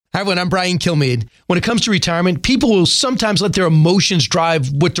everyone, I'm Brian Kilmeade. When it comes to retirement, people will sometimes let their emotions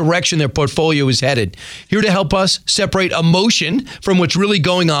drive what direction their portfolio is headed. Here to help us separate emotion from what's really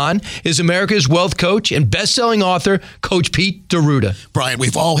going on is America's wealth coach and best-selling author, Coach Pete D'Arruda. Brian,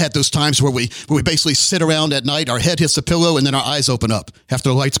 we've all had those times where we basically sit around at night, our head hits the pillow, and then our eyes open up after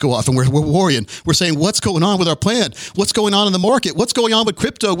the lights go off, and we're worrying. We're saying, what's going on with our plan? What's going on in the market? What's going on with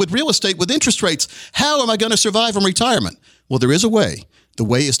crypto, with real estate, with interest rates? How am I going to survive in retirement? Well, there is a way. The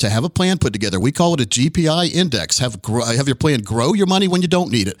way is to have a plan put together. We call it a GPI index. Have your plan grow your money when you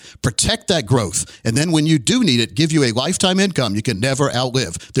don't need it. Protect that growth. And then when you do need it, give you a lifetime income you can never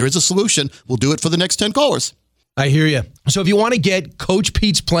outlive. There is a solution. We'll do it for the next 10 callers. I hear you. So if you want to get Coach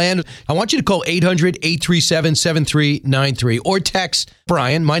Pete's plan, I want you to call 800-837-7393 or text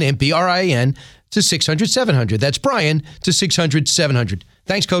Brian, my name, B-R-I-A-N, to 600-700. That's Brian to 600-700.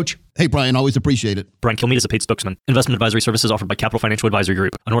 Thanks, Coach. Hey, Brian, always appreciate it. Brian Kilmeade is a paid spokesman. Investment advisory services offered by Capital Financial Advisory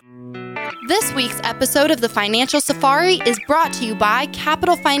Group. This week's episode of the Financial Safari is brought to you by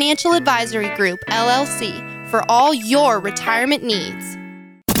Capital Financial Advisory Group, LLC, for all your retirement needs.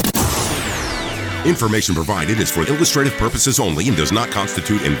 Information provided is for illustrative purposes only and does not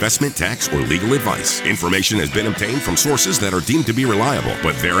constitute investment, tax, or legal advice. Information has been obtained from sources that are deemed to be reliable,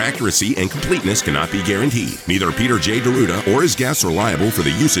 but their accuracy and completeness cannot be guaranteed. Neither Peter J. D'Arruda or his guests are liable for the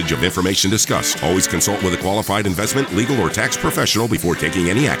usage of information discussed. Always consult with a qualified investment, legal, or tax professional before taking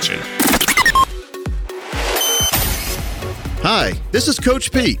any action. Hi, this is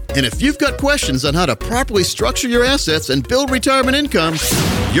Coach Pete, and if you've got questions on how to properly structure your assets and build retirement income,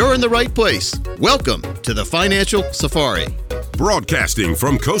 you're in the right place. Welcome to the Financial Safari. Broadcasting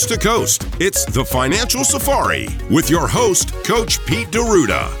from coast to coast, it's the Financial Safari with your host, Coach Pete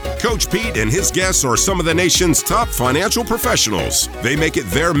D'Arruda. Coach Pete and his guests are some of the nation's top financial professionals. They make it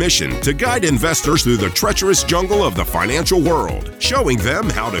their mission to guide investors through the treacherous jungle of the financial world, showing them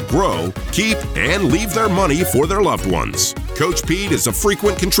how to grow, keep, and leave their money for their loved ones. Coach Pete is a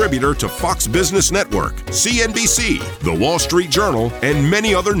frequent contributor to Fox Business Network, CNBC, The Wall Street Journal, and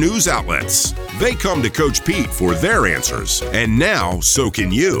many other news outlets. They come to Coach Pete for their answers, and now so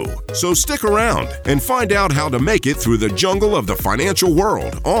can you. So stick around and find out how to make it through the jungle of the financial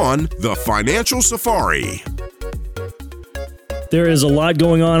world on The Financial Safari. There is a lot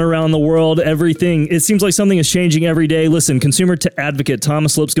going on around the world. It seems like something is changing every day. Listen, consumer advocate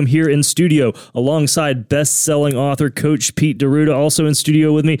Thomas Lipscomb here in studio alongside best-selling author Coach Pete D'Arruda. Also in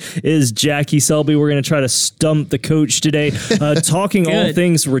studio with me is Jackie Selby. We're going to try to stump the coach today, talking all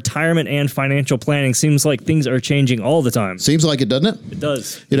things retirement and financial planning. Seems like things are changing all the time. Seems like it, doesn't it? It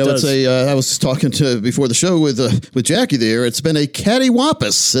does. I was talking to before the show with Jackie there. It's been a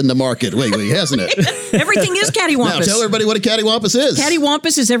cattywampus in the market lately, hasn't it? Everything is cattywampus. Now tell everybody what a cattywampus is.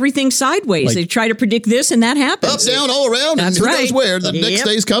 Cattywampus is everything sideways. They try to predict this and that happens. Up, down, all around. That's and who right. knows where the next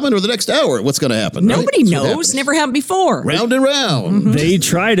day's coming or the next hour. What's going to happen? Nobody knows. Never happened before. Round and round. Mm-hmm. They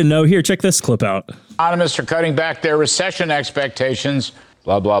try to know. Here, check this clip out. Economists are cutting back their recession expectations.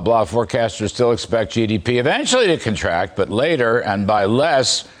 Blah, blah, blah. Forecasters still expect GDP eventually to contract, but later and by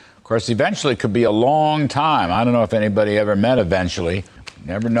less. Of course, eventually could be a long time. I don't know if anybody ever met eventually.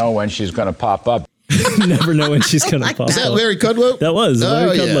 Never know when she's going to pop up. Never know when she's going to pop up. Is that Larry Kudlow? That was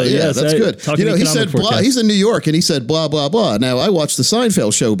Larry Kudlow. Yeah, yes, that's good. He said blah. He's in New York, and he said blah, blah, blah. Now, I watched the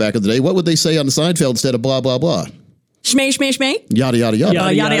Seinfeld show back in the day. What would they say on the Seinfeld instead of blah, blah, blah? Shmay, shmay, shmay. Yada, yada,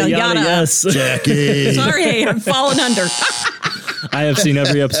 yada. Yada. Yes. Jackie. Sorry, I'm falling under. I have seen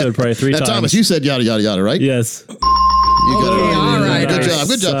every episode probably 3 times. Thomas, you said yada, yada, yada, right? Yes. You got it. All right.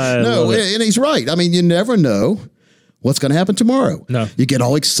 Good job. No, and he's right. I mean, you never know what's going to happen tomorrow. No. You get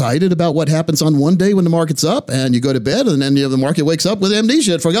all excited about what happens on one day when the market's up, and you go to bed, and then the market wakes up with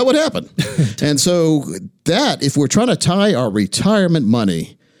amnesia and forgot what happened. And so if we're trying to tie our retirement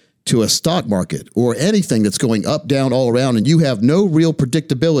money to a stock market or anything that's going up, down, all around, and you have no real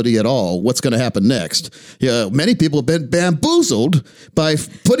predictability at all what's going to happen next. Many people have been bamboozled by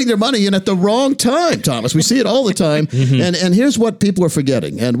putting their money in at the wrong time, Thomas. We see it all the time. Mm-hmm. And here's what people are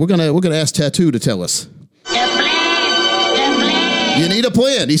forgetting. And we're gonna ask Tattoo to tell us. You need a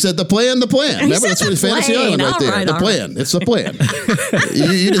plan. He said the plan. Remember, that's what Fantasy Island right there. The plan. It's the plan.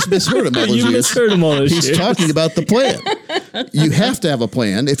 You just misheard him all those years. You misheard him all those years. He's talking about the plan. You have to have a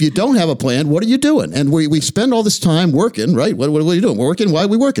plan. If you don't have a plan, what are you doing? And we spend all this time working, right? What are you doing? We're working. Why are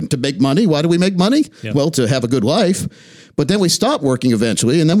we working? To make money. Why do we make money? Yep. Well, to have a good life. But then we stop working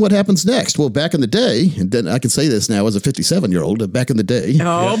eventually, and then what happens next? Well, back in the day, and then I can say this now as a 57-year-old, back in the day.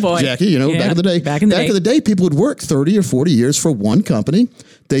 Oh, boy. Jackie, back in the day. Back in the day, people would work 30 or 40 years for one company.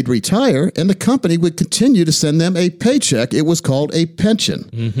 They'd retire, and the company would continue to send them a paycheck. It was called a pension.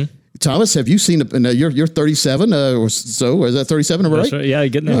 Mm-hmm. Thomas, have you seen? You're 37 or so. Or is that 37? Right? That's right. Yeah,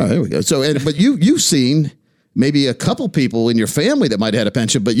 getting there. Oh, there we go. So, but you've seen maybe a couple people in your family that might have had a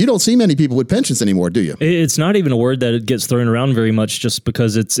pension, but you don't see many people with pensions anymore, do you? It's not even a word that it gets thrown around very much, just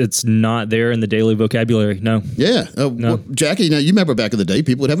because it's not there in the daily vocabulary. No. Yeah. No. Jackie, now you remember back in the day,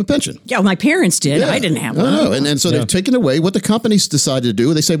 people would have a pension. Yeah, my parents did. Yeah. I didn't have one. No. And so they've taken away what the companies decided to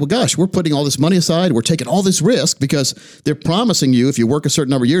do. They say, well, gosh, we're putting all this money aside. We're taking all this risk because they're promising you, if you work a certain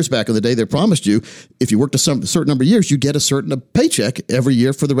number of years back in the day, they promised you, if you worked a certain number of years, you get a certain paycheck every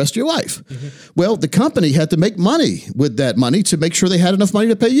year for the rest of your life. Mm-hmm. Well, the company had to make money with that money to make sure they had enough money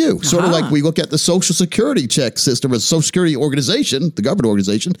to pay you. Sort of like we look at the Social Security check system or the Social Security organization, the government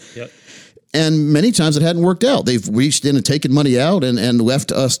organization. Yep. And many times it hadn't worked out. They've reached in and taken money out and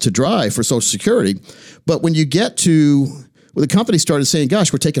left us to dry for Social Security. But when you get to, well, the company started saying,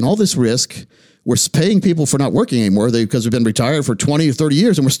 gosh, we're taking all this risk. We're paying people for not working anymore because they've been retired for 20 or 30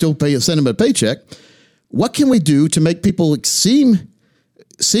 years and we're still sending them a paycheck. What can we do to make people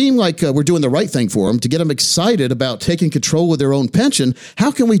seem like we're doing the right thing for them, to get them excited about taking control of their own pension? How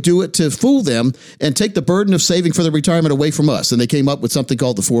can we do it to fool them and take the burden of saving for their retirement away from us? And they came up with something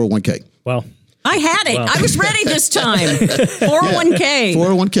called the 401k. Wow. I had it. Wow. I was ready this time. 401k.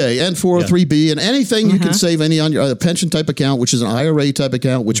 401k and 403b and anything you can save any on your pension type account, which is an IRA type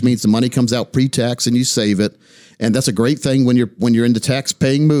account, which means the money comes out pre-tax and you save it. And that's a great thing when you're in the tax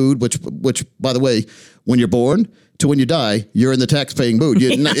paying mood, which by the way, when you're born to when you die, you're in the tax-paying mood.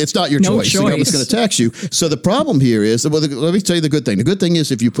 It's not your choice. The government's going to tax you. So the problem here is, let me tell you the good thing. The good thing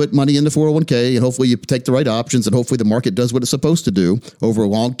is if you put money in the 401k and hopefully you take the right options and hopefully the market does what it's supposed to do over a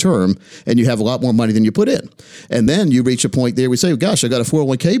long term and you have a lot more money than you put in. And then you reach a point there, we say, gosh, I got a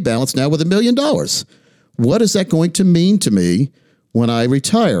 401k balance now with $1 million. What is that going to mean to me when I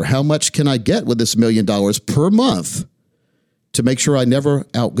retire? How much can I get with this $1 million per month to make sure I never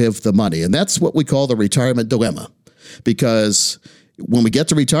outlive the money? And that's what we call the retirement dilemma. Because when we get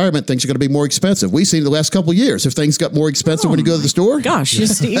to retirement, things are going to be more expensive. We've seen the last couple of years, if things got more expensive when you go to the store. Gosh,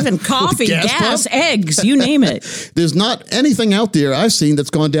 just even coffee, gas, eggs, you name it. There's not anything out there I've seen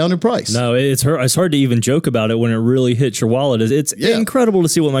that's gone down in price. No, it's hard to even joke about it when it really hits your wallet. It's incredible to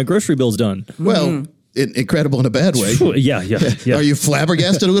see what my grocery bill's done. Well, incredible in a bad way. Yeah. Are you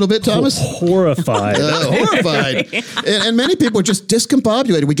flabbergasted a little bit, Thomas? Horrified. Horrified. And many people are just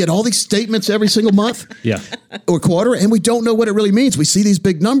discombobulated. We get all these statements every single month or quarter, and we don't know what it really means. We see these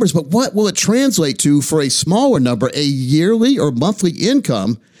big numbers, but what will it translate to for a smaller number, a yearly or monthly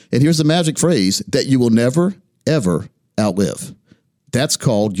income? And here's the magic phrase, that you will never, ever outlive. That's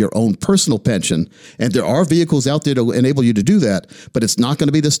called your own personal pension. And there are vehicles out there to enable you to do that, but it's not going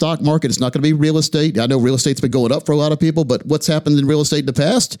to be the stock market. It's not going to be real estate. I know real estate's been going up for a lot of people, but what's happened in real estate in the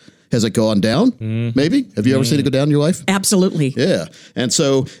past? Has it gone down? Maybe. Have you ever seen it go down in your life? Absolutely. Yeah. And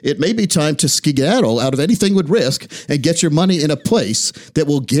so it may be time to skedaddle out of anything with risk and get your money in a place that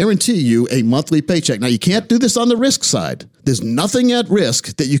will guarantee you a monthly paycheck. Now, you can't do this on the risk side. There's nothing at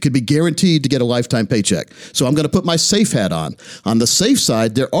risk that you could be guaranteed to get a lifetime paycheck. So I'm going to put my safe hat on. On the safe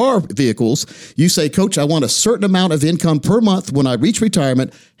side, there are vehicles. You say, Coach, I want a certain amount of income per month when I reach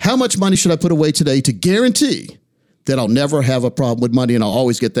retirement. How much money should I put away today to guarantee that I'll never have a problem with money and I'll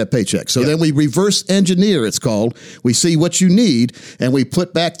always get that paycheck? So then we reverse engineer, it's called. We see what you need and we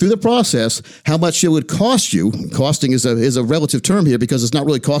put back through the process how much it would cost you. Costing is a relative term here because it's not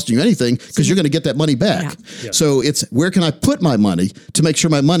really costing you anything because you're going to get that money back. Yeah. So it's where can I put my money to make sure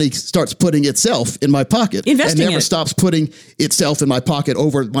my money starts putting itself in my pocket and never stops putting itself in my pocket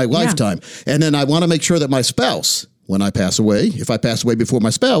over my lifetime. And then I want to make sure that my spouse, when I pass away, if I pass away before my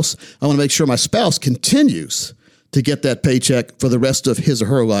spouse, I want to make sure my spouse continues to get that paycheck for the rest of his or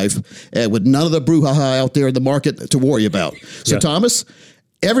her life with none of the brouhaha out there in the market to worry about. So, Thomas,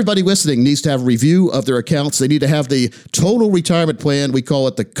 everybody listening needs to have a review of their accounts. They need to have the total retirement plan. We call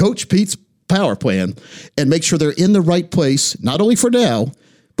it the Coach Pete's Power Plan, and make sure they're in the right place, not only for now,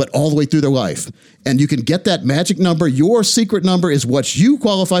 but all the way through their life. And you can get that magic number. Your secret number is what you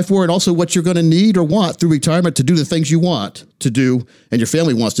qualify for and also what you're going to need or want through retirement to do the things you want to do and your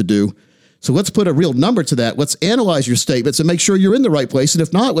family wants to do. So let's put a real number to that. Let's analyze your statements and make sure you're in the right place. And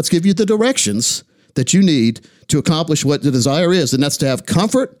if not, let's give you the directions that you need to accomplish what the desire is. And that's to have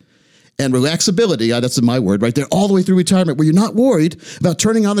comfort and relaxability. That's my word right there, all the way through retirement, where you're not worried about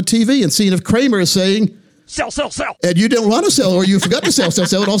turning on the TV and seeing if Kramer is saying, sell. And you didn't want to sell, or you forgot to sell,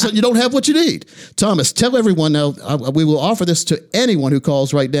 and all of a sudden you don't have what you need. Thomas, tell everyone now, we will offer this to anyone who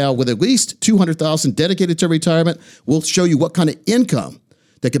calls right now with at least $200,000 dedicated to retirement. We'll show you what kind of income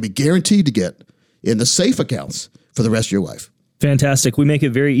that can be guaranteed to get in the safe accounts for the rest of your life. Fantastic. We make it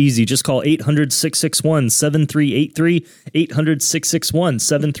very easy. Just call 800-661-7383,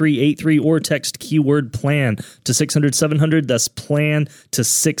 800-661-7383, or text keyword plan to 600-700. That's plan to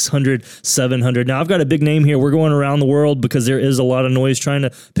 600-700. Now, I've got a big name here. We're going around the world because there is a lot of noise trying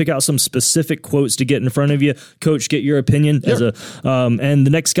to pick out some specific quotes to get in front of you. Coach, get your opinion. Sure. And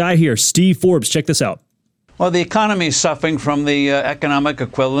the next guy here, Steve Forbes. Check this out. Well, the economy is suffering from the economic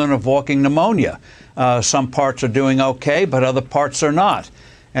equivalent of walking pneumonia. Some parts are doing okay, but other parts are not.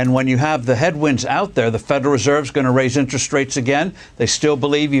 And when you have the headwinds out there, the Federal Reserve is going to raise interest rates again. They still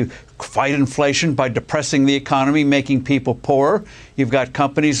believe you fight inflation by depressing the economy, making people poorer. You've got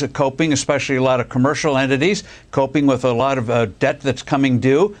companies that are coping, especially a lot of commercial entities, coping with a lot of debt that's coming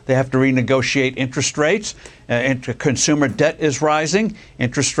due. They have to renegotiate interest rates. Consumer debt is rising.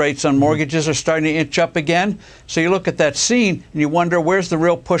 Interest rates on mortgages are starting to inch up again. So you look at that scene and you wonder, where's the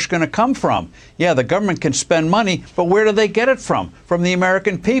real push going to come from? Yeah, the government can spend money, but where do they get it from? From the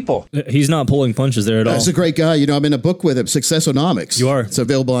American people. He's not pulling punches there at all. He's a great guy. You know, I'm in a book with him, Successonomics. You are. It's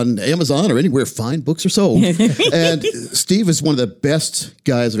available on Amazon or anywhere fine books are sold. And Steve is one of the best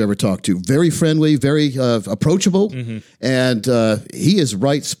guys I've ever talked to. Very friendly, very approachable. And he is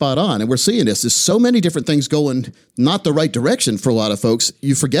right spot on. And we're seeing this. There's so many different things going not the right direction for a lot of folks.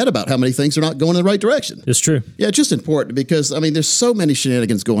 You forget about how many things are not going in the right direction. It's true. Yeah, it's just important because, I mean, there's so many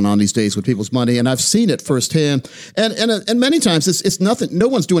shenanigans going on these days with people's money, and I've seen it firsthand. And many times it's nothing. No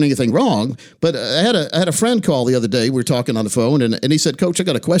one's doing anything wrong. But I had a friend call the other day. We were talking on the phone, and he said, "Coach, I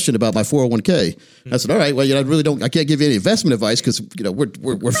got a question about my 401k." I said, "All right, well, I can't give you any investment advice because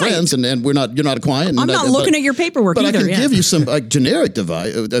we're friends, and you're not a client. I'm not looking at your paperwork but either. I can give you some generic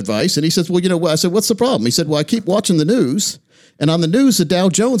advice." And he says, "Well, I said, what's the problem?" He said, "Well, I keep watching the news, and on the news, the Dow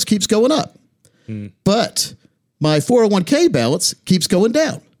Jones keeps going up, but my 401k balance keeps going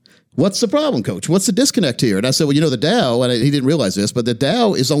down. What's the problem, Coach? What's the disconnect here?" And I said, "Well, the Dow," and he didn't realize this, but the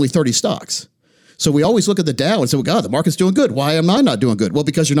Dow is only 30 stocks. So we always look at the Dow and say, well, God, the market's doing good. Why am I not doing good? Well,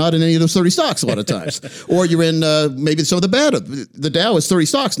 because you're not in any of those 30 stocks a lot of times. Or you're in maybe some of the bad. The Dow is 30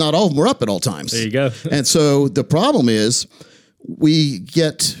 stocks. Not all of them are up at all times. There you go. And so the problem is we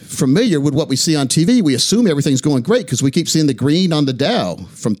get familiar with what we see on TV. We assume everything's going great because we keep seeing the green on the Dow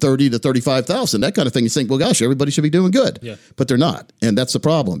from 30 to 35,000, that kind of thing. You think, well, gosh, everybody should be doing good. Yeah. But they're not. And that's the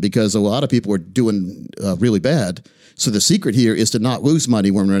problem because a lot of people are doing really bad. So the secret here is to not lose money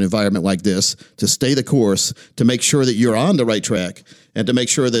when we're in an environment like this, to stay the course, to make sure that you're on the right track, and to make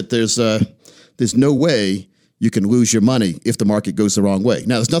sure that there's no way you can lose your money if the market goes the wrong way.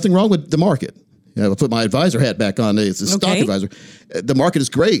 Now, there's nothing wrong with the market. I'll put my advisor hat back on. It's a stock advisor. The market is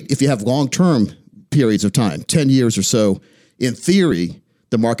great if you have long-term periods of time, 10 years or so. In theory,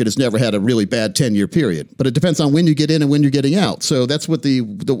 the market has never had a really bad 10-year period. But it depends on when you get in and when you're getting out. So that's what the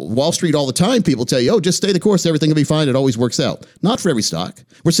Wall Street all the time people tell you, just stay the course, everything will be fine, it always works out. Not for every stock.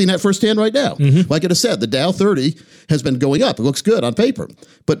 We're seeing that firsthand right now. Like I said, the Dow 30 has been going up. It looks good on paper.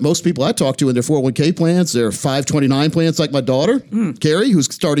 But most people I talk to in their 401k plans, their 529 plans, like my daughter, Carrie,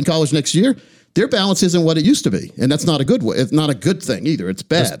 who's starting college next year, their balance isn't what it used to be. And that's not a good way. It's not a good thing either. It's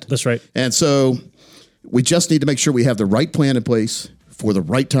bad. That's right. And so we just need to make sure we have the right plan in place for the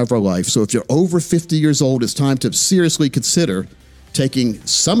right time of our life. So if you're over 50 years old, it's time to seriously consider taking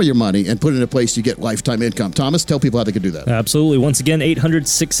some of your money and put it in a place you get lifetime income. Thomas, tell people how they can do that. Absolutely. Once again,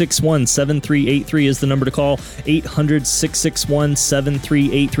 800-661-7383 is the number to call.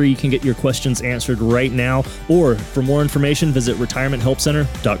 800-661-7383. You can get your questions answered right now. Or for more information, visit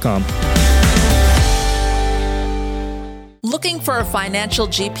retirementhelpcenter.com. Looking for a financial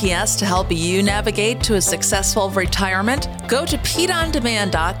GPS to help you navigate to a successful retirement? Go to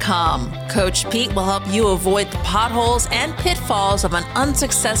PeteOnDemand.com. Coach Pete will help you avoid the potholes and pitfalls of an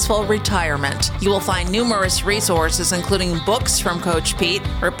unsuccessful retirement. You will find numerous resources, including books from Coach Pete,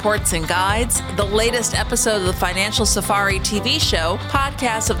 reports and guides, the latest episode of the Financial Safari TV show,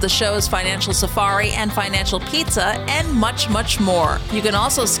 podcasts of the shows Financial Safari and Financial Pizza, and much, much more. You can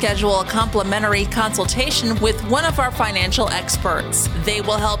also schedule a complimentary consultation with one of our financial experts. They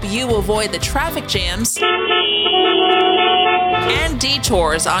will help you avoid the traffic jams and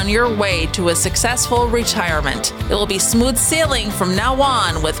detours on your way to a successful retirement. It will be smooth sailing from now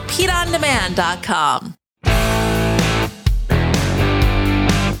on with PeteOnDemand.com.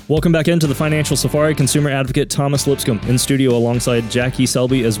 Welcome back into the Financial Safari. Consumer advocate Thomas Lipscomb in studio alongside Jackie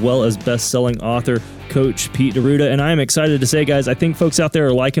Selby, as well as best-selling author Coach Pete D'Arruda. And I am excited to say, guys, I think folks out there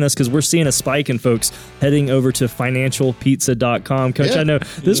are liking us because we're seeing a spike in folks heading over to financialpizza.com. Coach, I know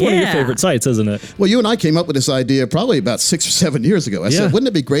this is one of your favorite sites, isn't it? Well, you and I came up with this idea probably about 6 or 7 years ago. I said, wouldn't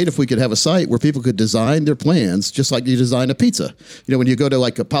it be great if we could have a site where people could design their plans just like you design a pizza? You know, when you go to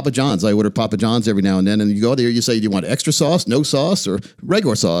like a Papa John's, I order Papa John's every now and then, and you go there, you say, do you want extra sauce, no sauce, or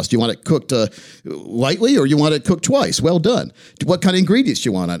regular sauce? Do you want it cooked lightly, or you want it cooked twice? Well done. What kind of ingredients do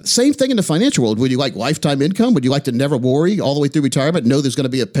you want on it? Same thing in the financial world. Would you like lifetime income? Would you like to never worry all the way through retirement, know there's going to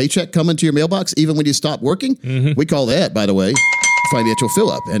be a paycheck coming to your mailbox even when you stop working? We call that, by the way, financial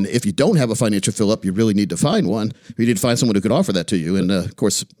fill-up. And if you don't have a financial fill-up, you really need to find one. You need to find someone who could offer that to you. And, of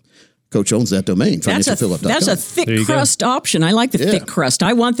course, Coach owns that domain, financialfillup.com. That's a thick crust option. I like the thick crust.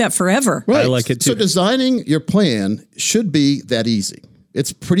 I want that forever. Right. I like it too. So designing your plan should be that easy.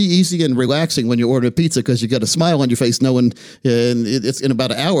 It's pretty easy and relaxing when you order a pizza because you got a smile on your face knowing it's in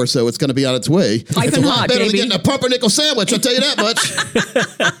about an hour or so it's going to be on its way. It's a lot better than getting a pumpernickel sandwich, I'll tell you that much.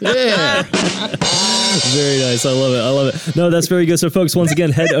 Yeah. Very nice. I love it. I love it. No, that's very good. So, folks, once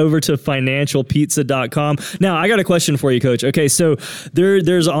again, head over to financialpizza.com. Now, I got a question for you, Coach. Okay, so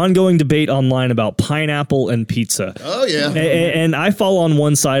there's ongoing debate online about pineapple and pizza. Oh, yeah. And I fall on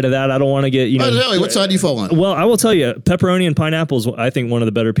one side of that. I don't want to get, what side do you fall on? Well, I will tell you, pepperoni and pineapple is, I think, one of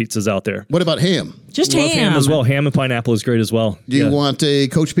the better pizzas out there. What about ham? Just Love ham as well. Ham and pineapple is great as well. Do you want a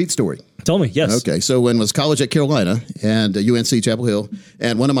Coach Pete story? Tell me, yes. Okay, so when I was college at Carolina and UNC Chapel Hill,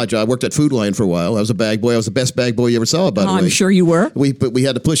 and one of my jobs, worked at Food Lion for a while. I was a bag boy. I was the best bag boy you ever saw, by the way. I'm sure you were. But we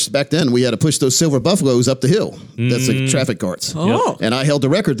had to push, back then, we had to push those silver buffaloes up the hill. That's the traffic carts. Oh. And I held the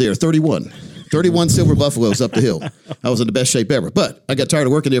record there, 31 silver buffaloes up the hill. I was in the best shape ever. But I got tired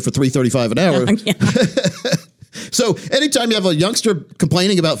of working there for $3.35 an hour. So anytime you have a youngster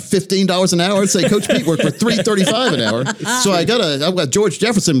complaining about $15 an hour, say Coach Pete worked for $3.35 an hour. So I've got George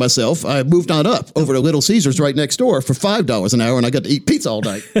Jefferson myself. I moved on up over to Little Caesars right next door for $5 an hour, and I got to eat pizza all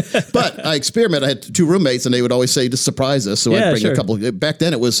night. But I experimented. I had 2 roommates, and they would always say to surprise us. So I'd bring a couple. Back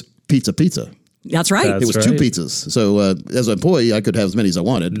then, it was pizza. That's right. It was 2 pizzas. So as an employee, I could have as many as I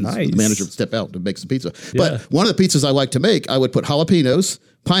wanted. Nice. The manager would step out to make some pizza. Yeah. But one of the pizzas I like to make, I would put jalapenos,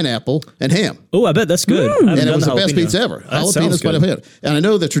 pineapple, and ham. Oh, I bet that's good. And it was the best pizza ever. Jalapenos, pineapple. And I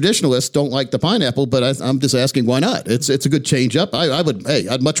know the traditionalists don't like the pineapple, but I'm just asking why not? It's a good change up.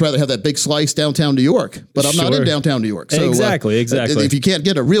 I'd much rather have that big slice downtown New York, but I'm not in downtown New York. So exactly. If you can't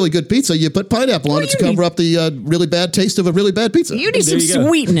get a really good pizza, you put pineapple on it to cover up the really bad taste of a really bad pizza. You need some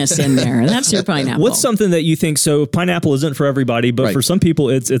sweetness in there. That's your pineapple. What's something that you think, so pineapple isn't for everybody, but for some people,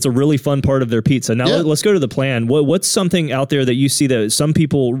 it's a really fun part of their pizza. Now, let's go to the plan. What's something out there that you see that some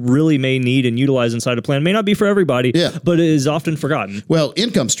people really may need and utilize inside a plan? May not be for everybody, but it is often forgotten. Well,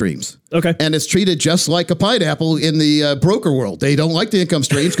 income streams. Okay. And it's treated just like a pineapple in the broker world. They don't like the income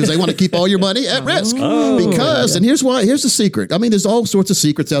streams because they want to keep all your money at risk. And here's the secret. I mean, there's all sorts of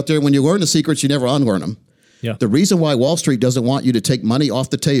secrets out there. When you learn the secrets, you never unlearn them. Yeah. The reason why Wall Street doesn't want you to take money off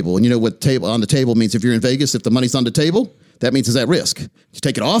the table, and you know what on the table means if you're in Vegas, if the money's on the table, that means it's at risk. You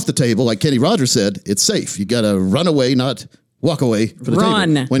take it off the table, like Kenny Rogers said, it's safe. You got to run away, not walk away from the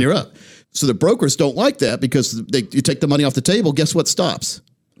table when you're up. So the brokers don't like that because you take the money off the table, guess what stops?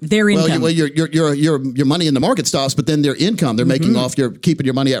 Their income. Well, your money in the market stops, but then their income they're making off keeping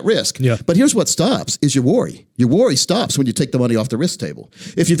your money at risk. Yeah. But here's what stops is your worry. Your worry stops when you take the money off the risk table.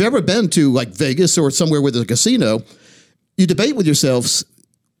 If you've ever been to like Vegas or somewhere with a casino, you debate with yourselves,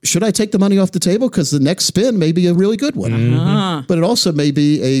 should I take the money off the table? Because the next spin may be a really good one, but it also may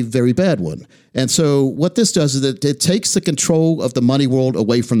be a very bad one. And so what this does is that it takes the control of the money world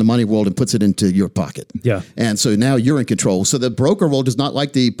away from the money world and puts it into your pocket. Yeah. And so now you're in control. So the broker world does not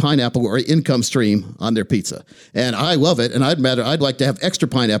like the pineapple or income stream on their pizza. And I love it. And I'd like to have extra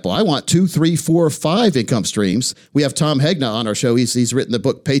pineapple. I want 2, 3, 4, 5 income streams. We have Tom Hegna on our show. He's written the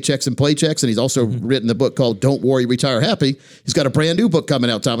book Paychecks and Playchecks, and he's also written the book called Don't Worry, Retire Happy. He's got a brand new book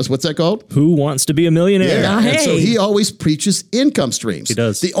coming out, Thomas. What's that called? Who Wants to Be a Millionaire? Yeah. And so he always preaches income streams. He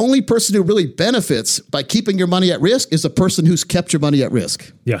does. The only person who really benefits by keeping your money at risk is the person who's kept your money at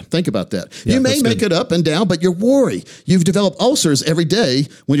risk. Yeah. Think about that. Yeah, you may make it up and down, but you're worried. You've developed ulcers every day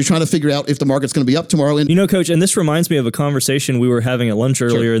when you're trying to figure out if the market's going to be up tomorrow. You know, Coach, and this reminds me of a conversation we were having at lunch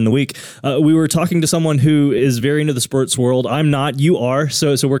earlier in the week. We were talking to someone who is very into the sports world. I'm not. You are.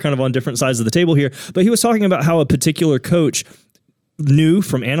 So we're kind of on different sides of the table here. But he was talking about how a particular coach knew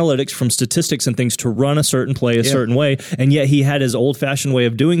from analytics, from statistics and things to run a certain play a certain way, and yet he had his old-fashioned way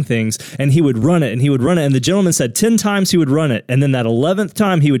of doing things, and he would run it, and he would run it, and the gentleman said 10 times he would run it, and then that 11th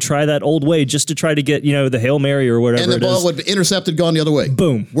time he would try that old way just to try to get, the Hail Mary or whatever it is. And the ball would be intercepted, gone the other way.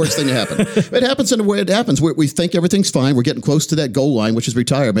 Boom. Worst thing to happen. It happens in the way it happens. We think everything's fine. We're getting close to that goal line, which is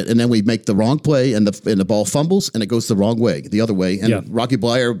retirement, and then we make the wrong play, and the ball fumbles, and it goes the wrong way, the other way. And Rocky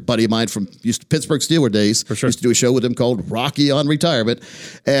Bleier, buddy of mine from Pittsburgh Steelers days, used to do a show with him called Rocky on Retirement,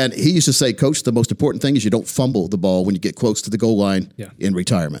 and he used to say, Coach, the most important thing is you don't fumble the ball when you get close to the goal line in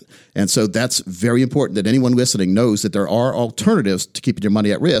retirement. And so that's very important that anyone listening knows that there are alternatives to keeping your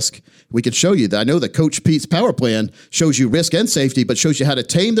money at risk. We can show you that. I know that Coach Pete's Power Plan shows you risk and safety, but shows you how to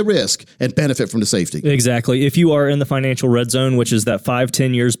tame the risk and benefit from the safety. Exactly. If you are in the financial red zone, which is that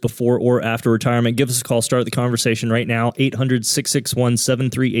 5-10 years before or after retirement, give us a call. Start the conversation right now.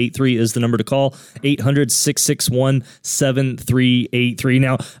 800-661-7383 is the number to call. 800-661-7383.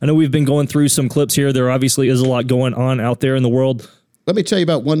 Now, I know we've been going through some clips here. There obviously is a lot going on out there in the world. Let me tell you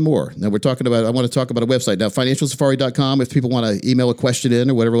about one more. Now, I want to talk about a website. Now, financialsafari.com, if people want to email a question in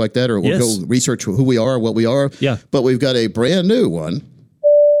or whatever like that, or go research who we are, what we are. Yeah. But we've got a brand new one.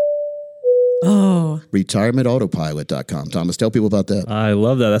 RetirementAutopilot.com. Thomas, tell people about that. I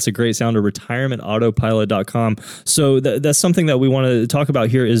love that. That's a great sounder, RetirementAutopilot.com. So that's something that we want to talk about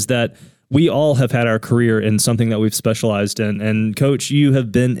here is that we all have had our career in something that we've specialized in. And Coach, you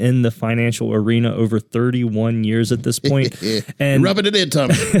have been in the financial arena over 31 years at this point. And rubbing it in,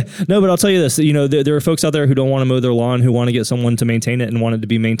 Tommy. No, but I'll tell you this, there are folks out there who don't want to mow their lawn, who want to get someone to maintain it and want it to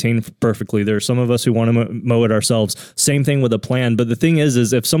be maintained perfectly. There are some of us who want to mow it ourselves. Same thing with a plan. But the thing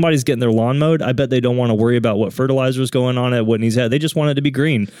is if somebody's getting their lawn mowed, I bet they don't want to worry about what fertilizer is going on it, what needs it. They just want it to be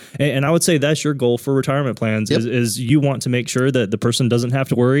green. And I would say that's your goal for retirement plans is you want to make sure that the person doesn't have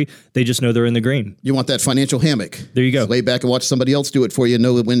to worry. They just know they're in the green. You want that financial hammock. There you go. Just lay back and watch somebody else do it for you.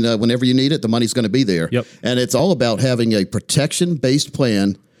 Know that whenever you need it, the money's going to be there. Yep. And it's all about having a protection-based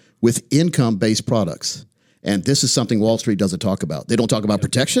plan with income-based products. And this is something Wall Street doesn't talk about. They don't talk about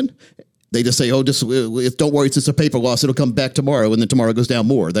protection. They just say, don't worry, it's just a paper loss. It'll come back tomorrow, and then tomorrow goes down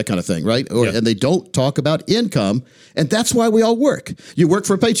more, that kind of thing, right? And they don't talk about income, and that's why we all work. You work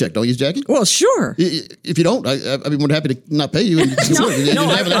for a paycheck, don't you, Jackie? Well, sure. If you don't, I'd be more than happy to not pay you.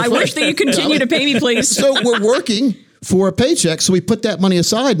 I wish that you continue to pay me, please. So we're working for a paycheck, so we put that money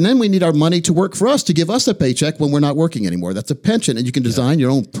aside, and then we need our money to work for us to give us a paycheck when we're not working anymore. That's a pension, and you can design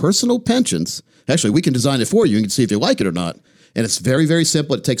your own personal pensions. Actually, we can design it for you and see if you like it or not. And it's very, very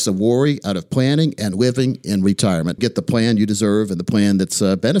simple. It takes the worry out of planning and living in retirement. Get the plan you deserve and the plan that's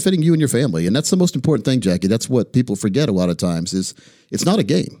benefiting you and your family. And that's the most important thing, Jackie. That's what people forget a lot of times is it's not a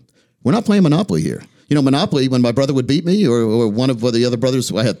game. We're not playing Monopoly here. Monopoly, when my brother would beat me or one of the other brothers,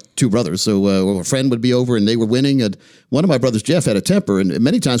 I had two brothers, so a friend would be over and they were winning. And one of my brothers, Jeff, had a temper, and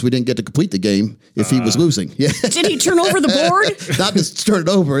many times we didn't get to complete the game if he was losing. Yeah. Did he turn over the board? Not just turn it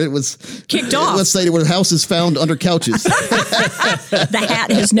over. It was kicked off. Let's say there were houses found under couches. The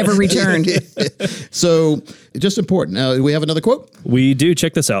hat has never returned. So just important. Now, do we have another quote? We do.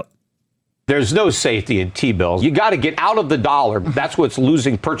 Check this out. There's no safety in T-bills. You got to get out of the dollar. That's what's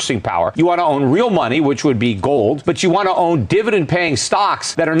losing purchasing power. You want to own real money, which would be gold, but you want to own dividend-paying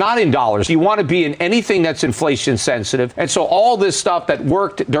stocks that are not in dollars. You want to be in anything that's inflation sensitive. And so all this stuff that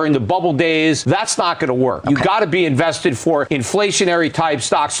worked during the bubble days, that's not going to work. You got to be invested for inflationary type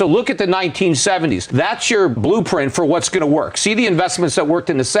stocks. So look at the 1970s. That's your blueprint for what's going to work. See the investments that worked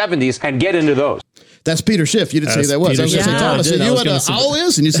in the 70s and get into those. That's Peter Schiff. You didn't say that was. I was going to say, Thomas, you know what an owl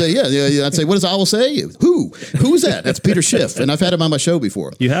is? And you say, yeah. I'd say, what does owl say? Who's that? That's Peter Schiff. And I've had him on my show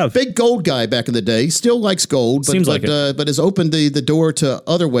before. You have. Big gold guy back in the day. Still likes gold. But has opened the door to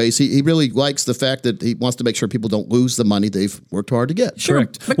other ways. He really likes the fact that he wants to make sure people don't lose the money they've worked hard to get.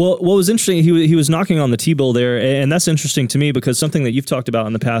 Correct. Well, what was interesting, he was knocking on the T-bill there. And that's interesting to me because something that you've talked about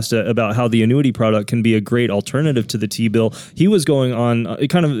in the past about how the annuity product can be a great alternative to the T-bill. He was going on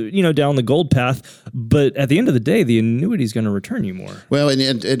kind of, down the gold path. But at the end of the day, the annuity is going to return you more. Well, and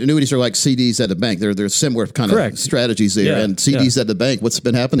annuities are like CDs at the bank. They're similar kind of strategies there. And CDs at the bank, what's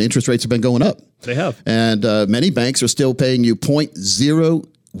been happening? Interest rates have been going up. They have. And many banks are still paying you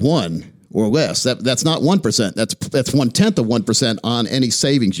 0.01 or less. That's not 1%. That's 1/10 of 1% on any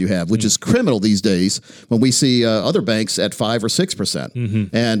savings you have, which is criminal these days when we see other banks at 5 or 6%.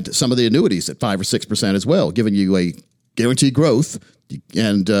 And some of the annuities at 5 or 6% as well, giving you a guaranteed growth.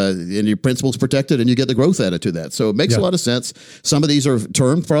 And your principal's protected, and you get the growth added to that. So it makes a lot of sense. Some of these are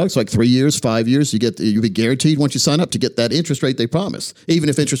term products, like 3 years, 5 years. You'll be guaranteed once you sign up to get that interest rate they promise. Even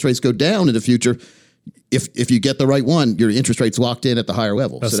if interest rates go down in the future, if you get the right one, your interest rate's locked in at the higher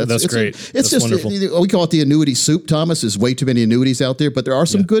level. That's it's great. It's just wonderful. We call it the annuity soup, Thomas. There's way too many annuities out there, but there are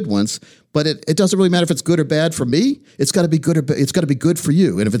some good ones. But it doesn't really matter if it's good or bad for me. It's got to be good it's got to be good for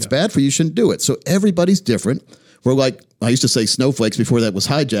you. And if it's bad for you, you shouldn't do it. So everybody's different. We're like, I used to say snowflakes before that was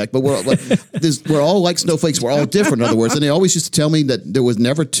hijacked, but we're all like snowflakes. We're all different, in other words. And they always used to tell me that there was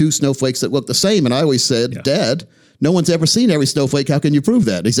never two snowflakes that looked the same. And I always said, Dad, no one's ever seen every snowflake. How can you prove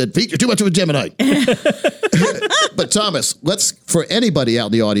that? And he said, Pete, you're too much of a Gemini. But Thomas, for anybody out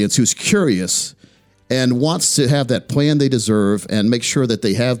in the audience who's curious and wants to have that plan they deserve and make sure that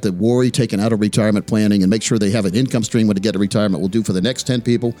they have the worry taken out of retirement planning and make sure they have an income stream when they get to retirement, we'll do for the next 10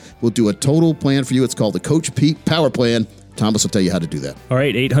 people. We'll do a total plan for you. It's called the Coach Pete Power Plan. Thomas will tell you how to do that. All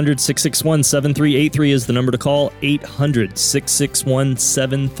right, 800-661-7383 is the number to call,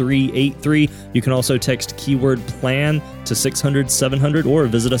 800-661-7383. You can also text keyword plan to 600-700 or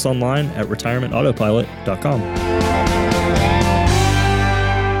visit us online at retirementautopilot.com.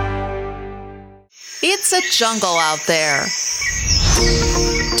 It's a jungle out there.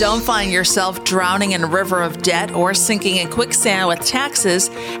 Don't find yourself drowning in a river of debt or sinking in quicksand with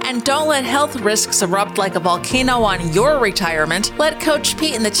taxes, and don't let health risks erupt like a volcano on your retirement. Let Coach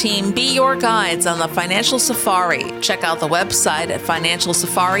Pete and the team be your guides on the Financial Safari. Check out the website at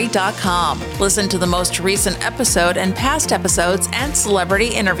financialsafari.com. Listen to the most recent episode and past episodes and celebrity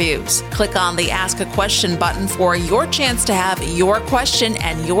interviews. Click on the Ask a Question button for your chance to have your question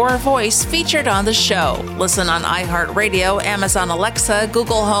and your voice featured on the show. Listen on iHeartRadio, Amazon Alexa,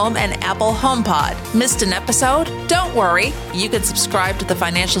 Google Home, and Apple HomePod. Missed an episode? Don't worry. You can subscribe to the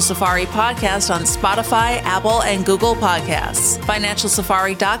Financial Safari podcast on Spotify, Apple, and Google Podcasts.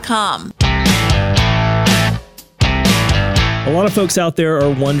 FinancialSafari.com. A lot of folks out there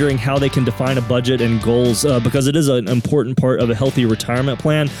are wondering how they can define a budget and goals because it is an important part of a healthy retirement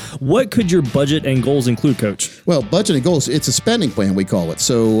plan. What could your budget and goals include, Coach? Well, budget and goals, it's a spending plan, we call it.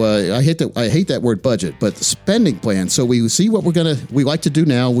 So I hate that word budget, but spending plan. So we see what we like to do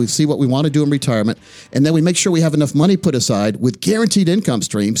now. We see what we want to do in retirement. And then we make sure we have enough money put aside with guaranteed income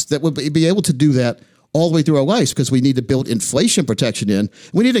streams that will be able to do that all the way through our lives because we need to build inflation protection in.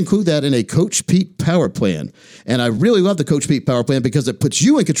 We need to include that in a Coach Pete Power Plan. And I really love the Coach Pete Power Plan because it puts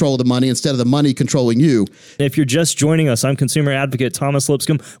you in control of the money instead of the money controlling you. If you're just joining us, I'm consumer advocate Thomas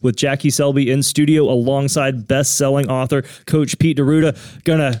Lipscomb with Jackie Selby in studio alongside best-selling author Coach Pete D'Arruda.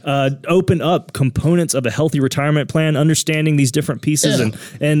 Gonna open up components of a healthy retirement plan, understanding these different pieces.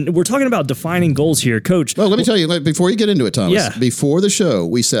 And we're talking about defining goals here, Coach. Well, let me tell you, before you get into it, Thomas, before the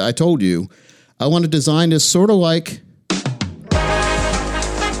show, I told you, I want to design this sort of like the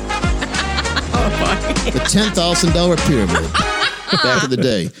 $10,000 pyramid back in the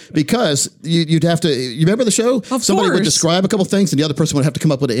day. Because you'd have to, you remember the show? Somebody would describe a couple things and the other person would have to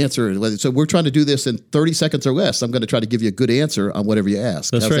come up with an answer. So we're trying to do this in 30 seconds or less. I'm going to try to give you a good answer on whatever you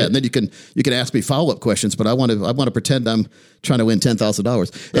ask. That's right. And then you can ask me follow-up questions, but I want to pretend I'm trying to win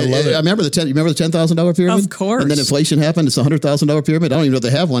 $10,000. I love it. I remember you remember the $10,000 pyramid? Of course. And then inflation happened. It's a $100,000 pyramid. I don't even know if they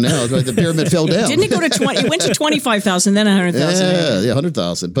have one now. The pyramid fell down. Didn't it go to 20? It went to 25,000, then 100,000. Yeah,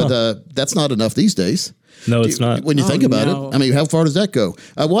 100,000. But that's not enough these days. No, it's not. When you think about it, I mean, how far does that go?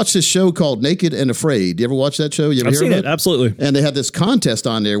 I watched this show called Naked and Afraid. You ever watch that show? You ever I've hear seen of it, absolutely. And they had this contest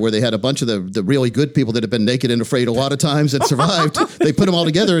on there where they had a bunch of the really good people that have been naked and afraid a lot of times and survived. They put them all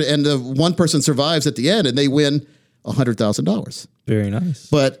together, and one person survives at the end, and they win $100,000. Very nice.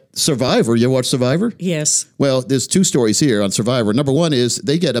 But Survivor, you ever watch Survivor? Yes. Well, there's two stories here on Survivor. Number one is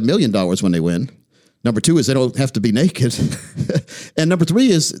they get $1 million when they win. Number two is they don't have to be naked. And number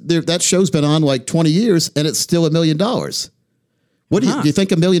three is that show's been on like 20 years and it's still $1 million. What do you think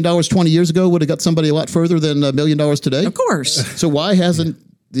 $1 million 20 years ago would have got somebody a lot further than $1 million today? Of course. So why hasn't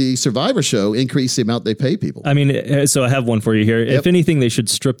the Survivor show increased the amount they pay people? I mean, so I have one for you here. Yep. If anything, they should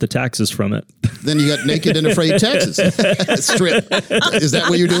strip the taxes from it. Then you got Naked and Afraid taxes. Strip. Is that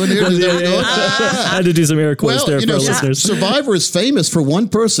what you're doing here? I had to do some air quotes there for our listeners. Survivor is famous for one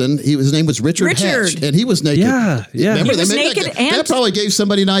person. His name was Richard Hatch, and he was naked. Yeah. Remember, he was naked that probably gave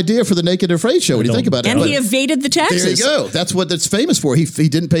somebody an idea for the Naked and Afraid show when you think about it. And he evaded the taxes. There you go. That's what it's famous for. He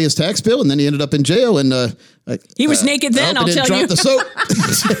didn't pay his tax bill, and then he ended up in jail. And he was naked then, I'll tell you. Drop the soap.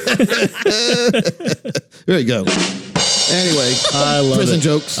 There you go. Anyway, I love prison it.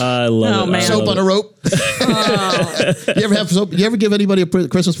 jokes. I love it. Man. Soap on a rope. You ever have soap? You ever give anybody a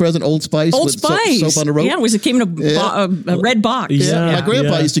Christmas present? Old Spice. Old with Spice. Soap on a rope. Yeah, it came in a red box. Yeah. My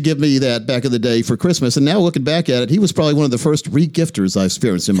grandpa used to give me that back in the day for Christmas, and now looking back at it, he was probably one of the first re-gifters I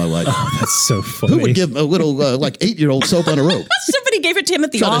experienced in my life. Oh, that's so funny. Who would give a little like 8-year-old soap on a rope? Somebody gave it to him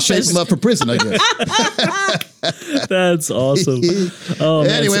at the Trying office. to shape him up for prison, I guess. That's awesome. Oh,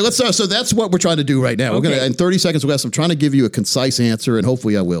 man. Anyway, let's so that's what we're trying to do right now. We're gonna in 30 seconds, Wes, I'm trying to give you a concise answer, and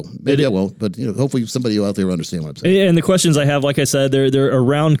hopefully I will. Maybe I won't, but hopefully somebody out there will understand what I'm saying. And the questions I have, like I said, they're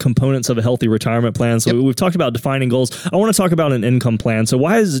around components of a healthy retirement plan. So we've talked about defining goals. I want to talk about an income plan. So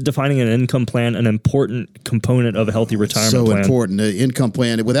why is defining an income plan an important component of a healthy retirement plan? So important. An income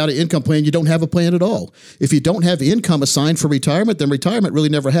plan. Without an income plan, you don't have a plan at all. If you don't have income assigned for retirement, then retirement really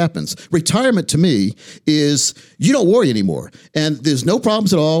never happens. Retirement to me is you don't worry anymore, and there's no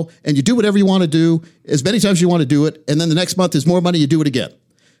problems at all, and you do whatever you want to do as many times as you want to do it, and then the next month there's more money, you do it again.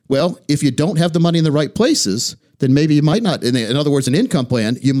 Well, if you don't have the money in the right places, then maybe you might not, in other words, an income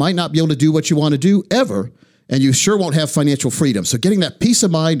plan, you might not be able to do what you want to do ever, and you sure won't have financial freedom. So getting that peace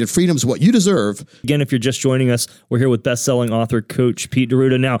of mind and freedom is what you deserve. Again, if you're just joining us, we're here with best-selling author, Coach Pete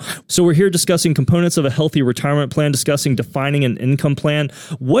D'Arruda. Now, so we're here discussing components of a healthy retirement plan, discussing defining an income plan.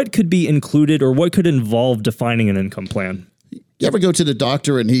 What could be included or what could involve defining an income plan? You ever go to the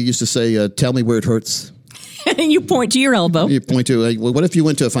doctor and he used to say, tell me where it hurts? You point to your elbow. You point to, well, what if you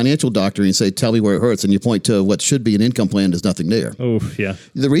went to a financial doctor and you say, tell me where it hurts, and you point to what should be an income plan, there's nothing there. Oh, yeah.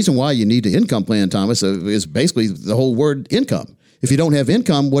 The reason why you need an income plan, Thomas, is basically the whole word income. If you don't have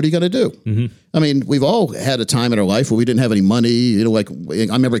income, what are you going to do? Mm-hmm. I mean, we've all had a time in our life where we didn't have any money. Like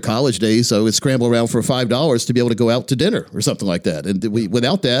I remember college days, so I would scramble around for $5 to be able to go out to dinner or something like that. And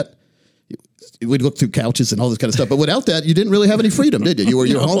without that, we'd look through couches and all this kind of stuff. But without that, you didn't really have any freedom, did you? You were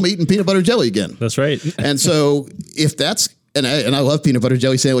your home eating peanut butter jelly again. That's right. And so if that's, and I love peanut butter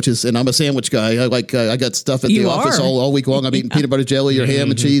jelly sandwiches, and I'm a sandwich guy. I got stuff at the office all week long. I'm eating peanut butter jelly or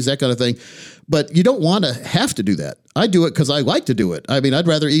ham and cheese, that kind of thing. But you don't want to have to do that. I do it because I like to do it. I mean, I'd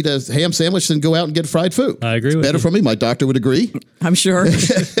rather eat a ham sandwich than go out and get fried food. I agree with better you. for me. My doctor would agree. I'm sure.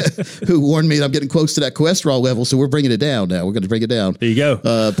 Who warned me that I'm getting close to that cholesterol level, so we're bringing it down now. We're going to bring it down. There you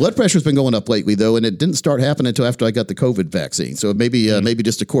go. Blood pressure's been going up lately, though, and it didn't start happening until after I got the COVID vaccine. So maybe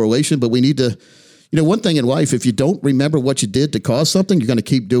just a correlation, but we need to... one thing in life, if you don't remember what you did to cause something, you're going to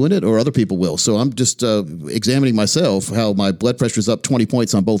keep doing it or other people will. So I'm just examining myself, how my blood pressure is up 20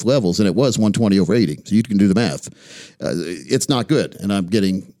 points on both levels, and it was 120/80. So you can do the math. It's not good, and I'm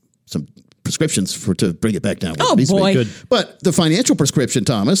getting some prescriptions to bring it back down. Oh, boy. Good. But the financial prescription,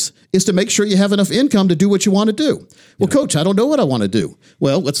 Thomas, is to make sure you have enough income to do what you want to do. Well, Coach, I don't know what I want to do.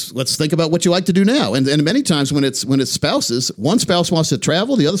 Well, let's think about what you like to do now. And many times when it's spouses, one spouse wants to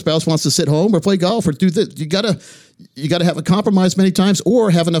travel, the other spouse wants to sit home or play golf or do this. You gotta have a compromise many times, or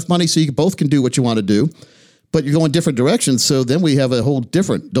have enough money so you both can do what you want to do. But you're going different directions, so then we have a whole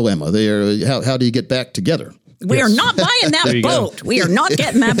different dilemma there. How do you get back together? We are not buying that boat. We are not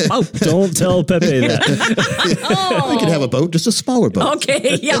getting that boat. Don't tell Pepe that. We could have a boat, just a smaller boat.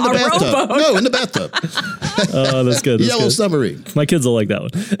 Okay, yeah, in the bathtub. rowboat. No, in the bathtub. Oh, that's good. That's Yellow good. submarine. My kids will like that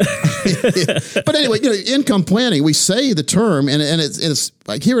one. But anyway, income planning, we say the term, and it's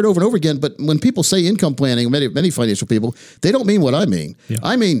I hear it over and over again, but when people say income planning, many financial people, they don't mean what I mean. Yeah.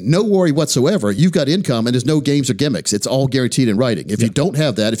 I mean, no worry whatsoever. You've got income, and there's no games or gimmicks. It's all guaranteed in writing. If you don't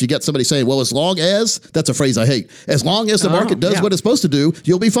have that, if you get somebody saying, well, as long as, that's a phrase I hate, as long as the market does what it's supposed to do,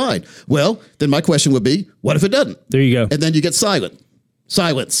 you'll be fine. Well, then my question would be, what if it doesn't? There you go. And then you get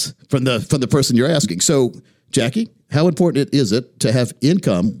silence from the person you're asking. So, Jackie, how important is it to have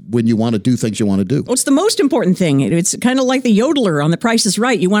income when you want to do things you want to do? Well, it's the most important thing. It's kind of like the yodeler on The Price is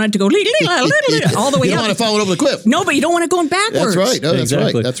Right. You want it to go all the way you up. don't want to fall over the cliff. No, but you don't want it going backwards. That's right. No, that's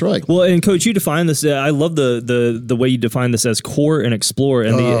Exactly. right. That's right. Well, and Coach, you define this. I love the way you define this as core and explore,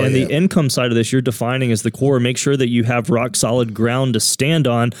 and the income side of this you're defining as the core. Make sure that you have rock solid ground to stand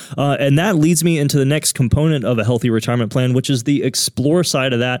on, and that leads me into the next component of a healthy retirement plan, which is the explore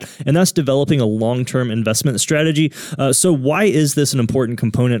side of that, and that's developing a long-term investment strategy. So why is this an important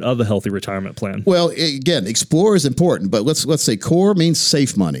component of a healthy retirement plan? Well, again, explore is important, but let's say core means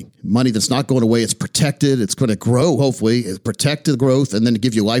safe money that's not going away. It's protected. It's going to grow, hopefully. It's protect the growth and then to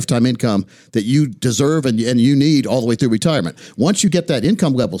give you lifetime income that you deserve and you need all the way through retirement. Once you get that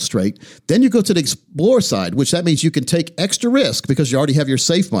income level straight, then you go to the explore side, which that means you can take extra risk because you already have your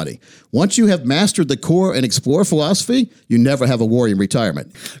safe money. Once you have mastered the core and explore philosophy, you never have a worry in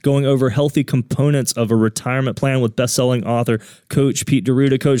retirement. Going over healthy components of a retirement plan with best-selling author, Coach Pete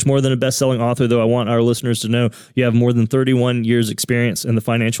D'Arruda. Coach, more than a best-selling author, though, I want our listeners to know you have more than 31 years experience in the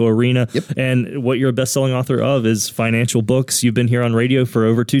financial arena. Yep. And what you're a best-selling author of is financial books. You've been here on radio for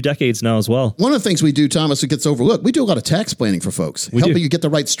over 2 decades now as well. One of the things we do, Thomas, that gets overlooked, we do a lot of tax planning for folks, helping you get the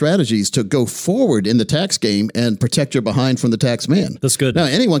right strategies to go forward in the tax game and protect your behind from the tax man. That's good. Now,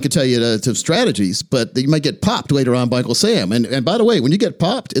 anyone can tell you to strategies, but you might get popped later on by Uncle Sam. And by the way, when you get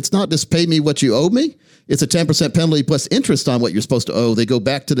popped, it's not just pay me what you owe me. It's a 10% penalty plus interest on what you're supposed to owe. They go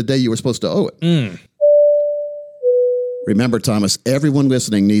back to the day you were supposed to owe it. Remember, Thomas, everyone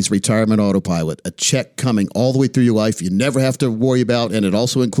listening needs retirement autopilot, a check coming all the way through your life you never have to worry about, and it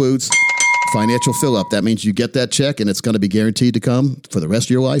also includes financial fill-up. That means you get that check, and it's going to be guaranteed to come for the rest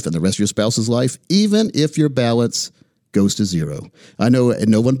of your life and the rest of your spouse's life, even if your balance goes to zero. I know, and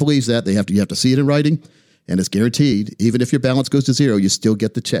no one believes that. You have to see it in writing. And it's guaranteed, even if your balance goes to zero, you still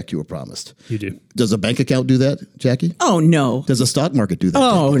get the check you were promised. You do. Does a bank account do that, Jackie? Oh, no. Does the stock market do that?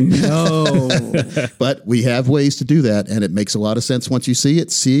 Oh, no. But we have ways to do that, and it makes a lot of sense once you see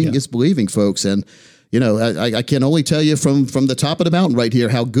it. Seeing is believing, folks. And, you know, I can only tell you from the top of the mountain right here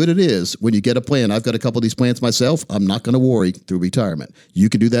how good it is when you get a plan. I've got a couple of these plans myself. I'm not going to worry through retirement. You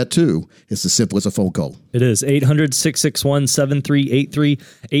can do that, too. It's as simple as a phone call. It is 800-661-7383,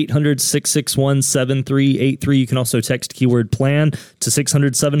 800-661-7383. You can also text keyword plan to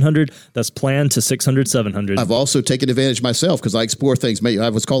 600-700. That's plan to 600-700. I've also taken advantage myself because I explore things. I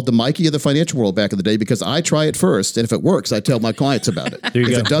was called the Mikey of the financial world back in the day because I try it first, and if it works, I tell my clients about it. If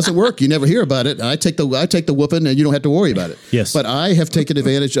it doesn't work, you never hear about it. I take the whooping, and you don't have to worry about it. Yes. But I have taken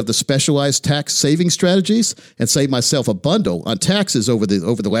advantage of the specialized tax saving strategies and saved myself a bundle on taxes over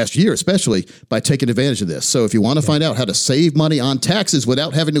the last year, especially by taking advantage of this. So if you want to find out how to save money on taxes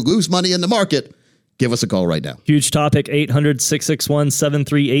without having to lose money in the market, give us a call right now. Huge topic,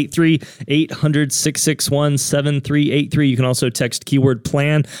 800-661-7383, 800-661-7383. You can also text keyword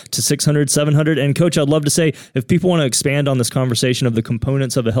plan to 600-700. And Coach, I'd love to say, if people want to expand on this conversation of the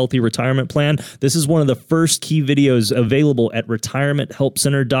components of a healthy retirement plan, this is one of the first key videos available at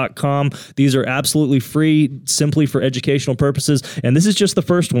retirementhelpcenter.com. These are absolutely free, simply for educational purposes. And this is just the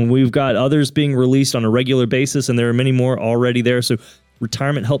first one. We've got others being released on a regular basis, and there are many more already there. So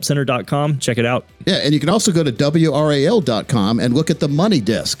retirementhelpcenter.com. Check it out. Yeah, and you can also go to WRAL.com and look at the Money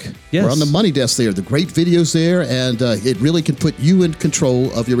Desk. Yes. We're on the Money Desk there. The great videos there, and it really can put you in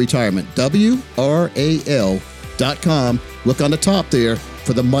control of your retirement. WRAL.com. Look on the top there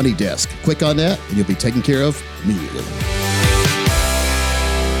for the Money Desk. Click on that, and you'll be taken care of immediately.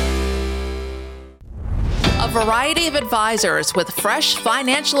 A variety of advisors with fresh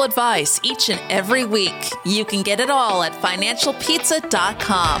financial advice each and every week. You can get it all at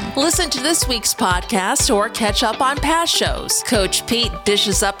financialpizza.com. Listen to this week's podcast or catch up on past shows. Coach Pete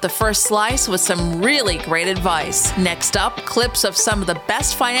dishes up the first slice with some really great advice. Next up, clips of some of the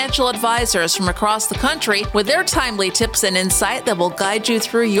best financial advisors from across the country with their timely tips and insight that will guide you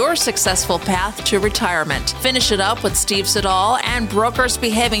through your successful path to retirement. Finish it up with Steve Siddall and brokers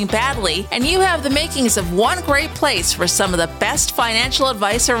behaving badly, and you have the makings of one great place for some of the best financial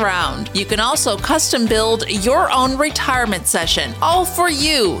advice around. You can also custom build your own retirement session, all for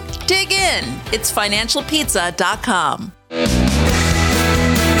you. Dig in. It's financialpizza.com.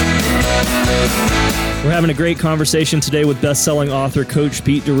 We're having a great conversation today with best-selling author Coach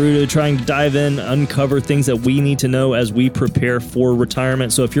Pete D'Arruda, trying to dive in, uncover things that we need to know as we prepare for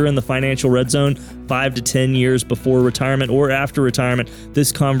retirement. So if you're in the financial red zone 5 to 10 years before retirement or after retirement,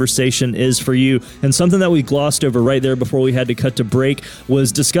 this conversation is for you. And something that we glossed over right there before we had to cut to break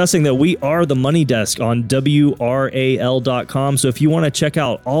was discussing that we are the Money Desk on WRAL.com. So if you want to check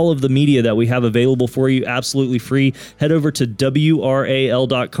out all of the media that we have available for you, absolutely free, head over to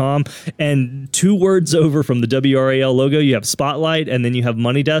WRAL.com. And 2 words over from the WRAL logo, you have Spotlight, and then you have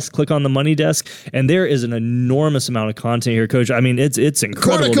Money Desk. Click on the Money Desk, and there is an enormous amount of content here, Coach. I mean, it's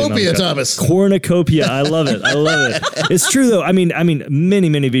incredible. Cornucopia, Thomas. Cornucopia. I love it. I love it. It's true, though. I mean, many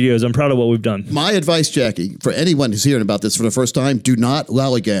videos. I'm proud of what we've done. My advice, Jackie, for anyone who's hearing about this for the first time, do not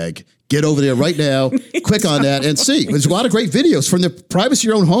lollygag. Get over there right now, click on that, and see. There's a lot of great videos from the privacy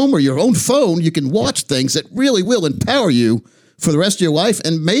of your own home or your own phone. You can watch things that really will empower you for the rest of your life,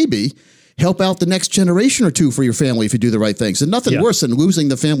 and maybe help out the next generation or two for your family if you do the right things. And nothing worse than losing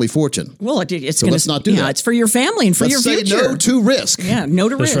the family fortune. Well, it's so let's not do that. It's for your family and for your future. Say no to risk. Yeah, no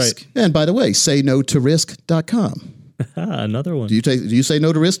to That's risk. Right. And by the way, say no to risk.com. Another one. Do you say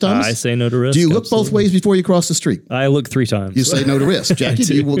no to risk, Thomas? I say no to risk. Do you look both ways before you cross the street? I look 3 times. You say no to risk. Jackie,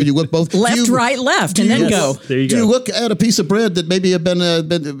 do you look both? Left, right, left, and then go. There you go. Do you look at a piece of bread that maybe have been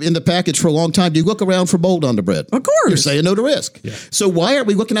in the package for a long time? Do you look around for mold on the bread? Of course. You're saying no to risk. Yeah. So why aren't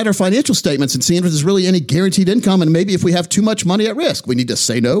we looking at our financial statements and seeing if there's really any guaranteed income, and maybe if we have too much money at risk? We need to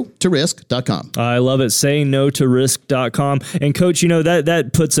say no to risk.com. I love it. Say no to risk.com. And Coach,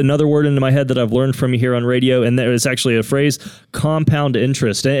 that puts another word into my head that I've learned from you here on radio, and there is actually a phrase, compound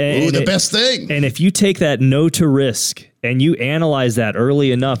interest. The best thing. And if you take that no to risk and you analyze that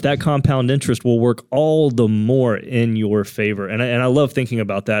early enough, that compound interest will work all the more in your favor. And I love thinking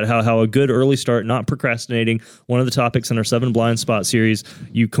about that, how a good early start, not procrastinating, one of the topics in our 7 Blind Spot series,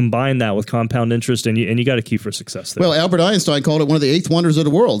 you combine that with compound interest, and you got to keep for success there. Well, Albert Einstein called it one of the 8th wonders of the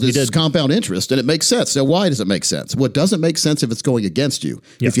world. This is compound interest, and it makes sense. Now, why does it make sense? Well, it doesn't make sense if it's going against you.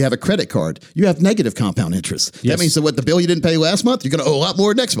 Yep. If you have a credit card, you have negative compound interest. Yes. That means that the bill you didn't pay last month, you're going to owe a lot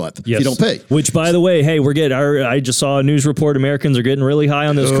more next month if you don't pay. Which, by the way, hey, I just saw a news report, Americans are getting really high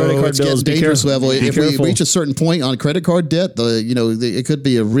on those credit card bills. Be dangerous level. If we reach a certain point on credit card debt, it could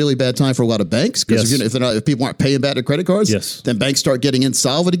be a really bad time for a lot of banks, because if people aren't paying back their credit cards, then banks start getting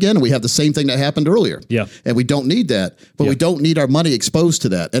insolvent again, and we have the same thing that happened earlier. Yeah. And we don't need that, but we don't need our money exposed to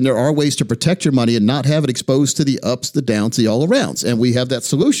that. And there are ways to protect your money and not have it exposed to the ups, the downs, the all-arounds. And we have that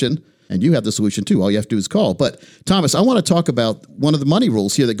solution. And you have the solution too. All you have to do is call. But Thomas, I want to talk about one of the money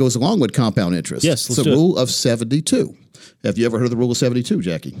rules here that goes along with compound interest. Yes, it's the rule of 72. Have you ever heard of the rule of 72,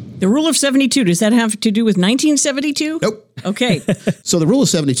 Jackie? The rule of 72, does that have to do with 1972? Nope. Okay. So the rule of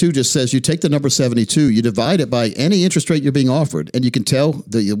 72 just says you take the number 72, you divide it by any interest rate you're being offered, and you can tell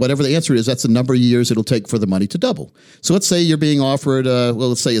whatever the answer is, that's the number of years it'll take for the money to double. So let's say you're being offered,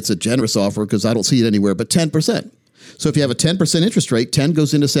 let's say it's a generous offer because I don't see it anywhere, but 10%. So if you have a 10% interest rate, 10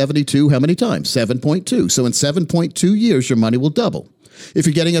 goes into 72 how many times? 7.2. So in 7.2 years, your money will double. If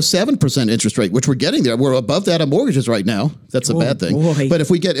you're getting a 7% interest rate, which we're getting there, we're above that on mortgages right now. That's a bad thing. Boy. But if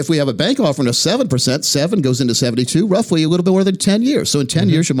we have a bank offering of 7%, 7 goes into 72, roughly a little bit more than 10 years. So in 10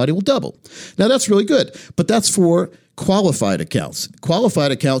 years, your money will double. Now that's really good, but that's for qualified accounts.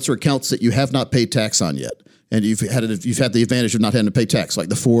 Qualified accounts are accounts that you have not paid tax on yet, and you've had the advantage of not having to pay tax, like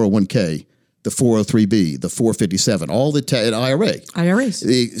the 401k. The 403B, the 457, all the IRAs.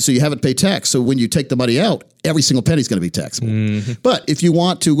 So you haven't paid tax. So when you take the money out, every single penny is going to be taxable. Mm-hmm. But if you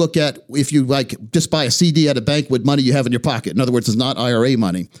want to look at, if you just buy a CD at a bank with money you have in your pocket, in other words, it's not IRA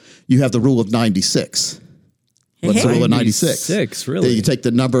money, you have the rule of 96. What's the rule of 96? Really? You take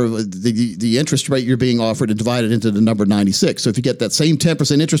the number of the interest rate you're being offered and divide it into the number 96. So if you get that same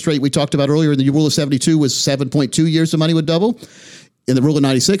 10% interest rate we talked about earlier, the rule of 72 was 7.2 years the money would double. In the rule of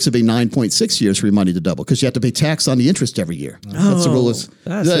 96, it'd be 9.6 years for your money to double because you have to pay tax on the interest every year. That's the rule. That's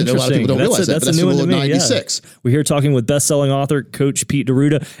interesting. A lot of people don't realize that, but that's the rule of 96. Yeah. We're here talking with best-selling author, Coach Pete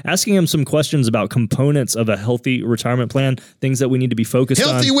D'Arruda, asking him some questions about components of a healthy retirement plan, things that we need to be focused on.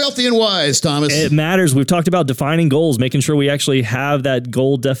 Healthy, wealthy, and wise, Thomas. It matters. We've talked about defining goals, making sure we actually have that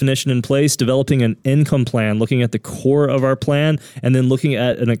goal definition in place, developing an income plan, looking at the core of our plan, and then looking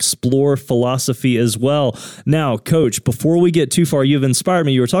at an explore philosophy as well. Now, Coach, before we get too far, you've inspired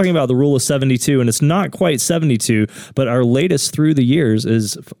me. You were talking about the rule of 72, and it's not quite 72, but our latest through the years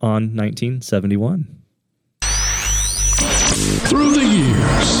is on 1971. Through the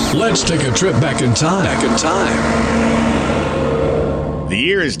years, let's take a trip back in time. The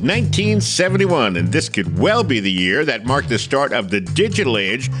year is 1971, and this could well be the year that marked the start of the digital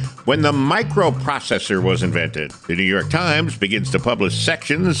age when the microprocessor was invented. The New York Times begins to publish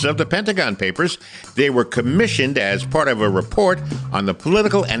sections of the Pentagon Papers. They were commissioned as part of a report on the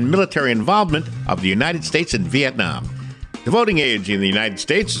political and military involvement of the United States in Vietnam. The voting age in the United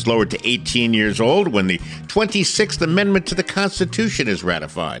States is lowered to 18 years old when the 26th Amendment to the Constitution is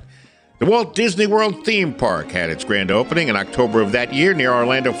ratified. The Walt Disney World theme park had its grand opening in October of that year near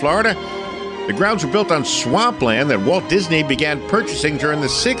Orlando, Florida. The grounds were built on swampland that Walt Disney began purchasing during the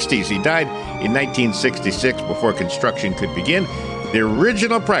 60s. He died in 1966 before construction could begin. The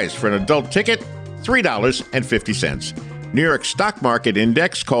original price for an adult ticket, $3.50. New York stock market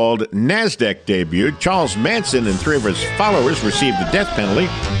index called NASDAQ debuted. Charles Manson and 3 of his followers received the death penalty.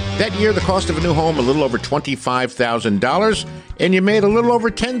 That year, the cost of a new home a little over $25,000, and you made a little over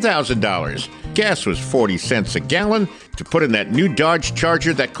 $10,000. Gas was 40 cents a gallon to put in that new Dodge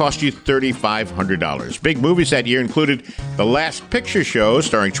Charger that cost you $3,500. Big movies that year included The Last Picture Show,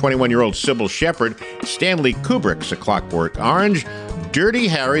 starring 21-year-old Sybil Shepherd, Stanley Kubrick's A Clockwork Orange, Dirty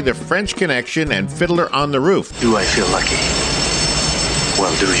Harry, The French Connection, and Fiddler on the Roof. Do I feel lucky?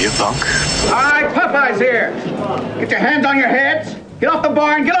 Well, do you, punk? All right, Popeye's here. Get your hands on your heads. Get off the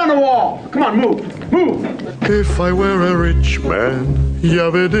bar and get on the wall. Come on, move. Move. If I were a rich man,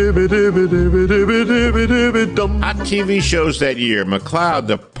 yabba-dibba-dibba-dibba-dibba-dibba-dibba-dum. Hot TV shows that year: McCloud,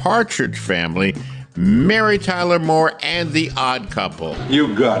 The Partridge Family, Mary Tyler Moore, and The Odd Couple.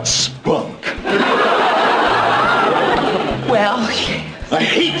 You got spunk. Well, yes. I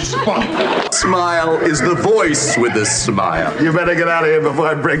hate spunk. Smile is the voice with a smile. You better get out of here before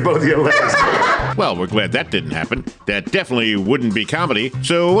I break both your legs. Well, we're glad that didn't happen. That definitely wouldn't be comedy.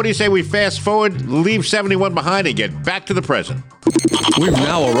 So what do you say we fast forward, leave 71 behind, and get back to the present? We've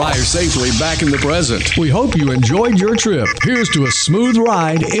now arrived safely back in the present. We hope you enjoyed your trip. Here's to a smooth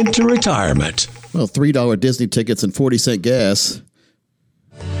ride into retirement. Well, $3 Disney tickets and 40-cent gas.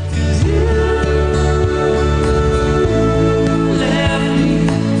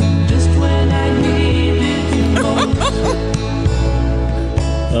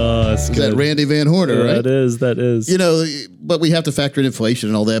 Is that Randy Van Horner, right? That is. You know, but we have to factor in inflation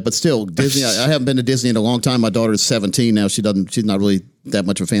and all that. But still, Disney. I haven't been to Disney in a long time. My daughter's 17 now. She's not really that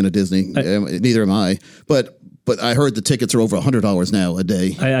much of a fan of Disney. Neither am I. But I heard the tickets are over $100 now a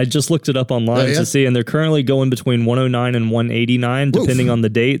day. I just looked it up online to see, and they're currently going between $109 and $189, depending on the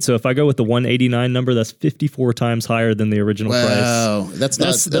date. So if I go with the $189 number, that's 54 times higher than the original price. Wow,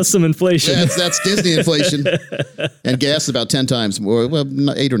 that's some inflation. That's Disney inflation. And gas is about 10 times more, well,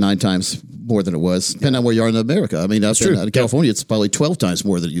 8 or 9 times more than it was, depending on where you are in America. I mean, out in California, it's probably 12 times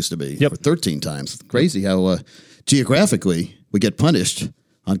more than it used to be, or 13 times. It's crazy how geographically we get punished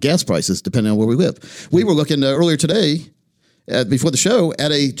on gas prices, depending on where we live. We were looking earlier today, before the show,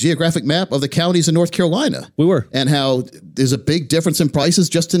 at a geographic map of the counties in North Carolina. We were. And how there's a big difference in prices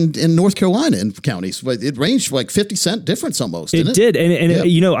just in North Carolina in counties. It ranged like 50 cent difference almost. It did. And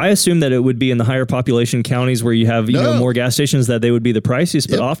you know, I assume that it would be in the higher population counties where you have more gas stations, that they would be the priciest.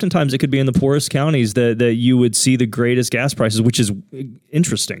 But oftentimes it could be in the poorest counties that you would see the greatest gas prices, which is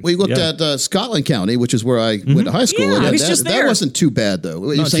interesting. We looked at Scotland County, which is where I went to high school. Yeah, and I was just there. That wasn't too bad, though.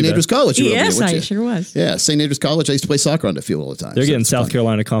 Not St. Andrews College. Yes, I sure was. Yeah, St. Andrews College. I used to play soccer on the field all the time. They're getting South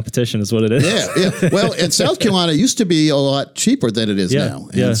Carolina competition is what it is. Yeah. Well, and South Carolina used to be a lot cheaper than it is now.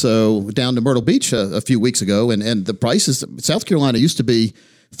 And so down to Myrtle Beach a few weeks ago, and the prices, South Carolina used to be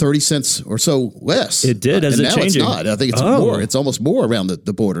 30 cents or so less. It did, and it now changing? It's not. I think it's more. It's almost more around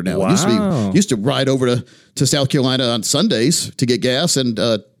the border now. Wow. It used to ride over to South Carolina on Sundays to get gas and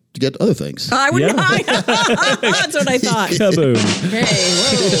to get other things. I would not. That's what I thought. Kaboom. Hey,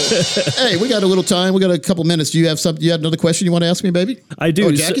 whoa. Hey, we got a little time. We got a couple minutes. Do you have something? You have another question you want to ask me, baby? I do.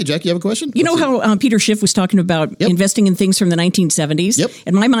 Oh, Jackie, you have a question? You know how Peter Schiff was talking about investing in things from the 1970s? Yep.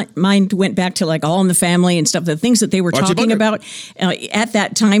 And my mind went back to like All in the Family and stuff, the things that they were Archie talking Bunker. about at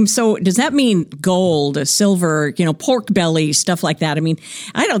that time. So does that mean gold, silver, pork belly, stuff like that? I mean,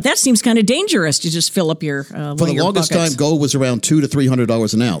 that seems kind of dangerous to just fill up your For the longest time, gold was around $200 to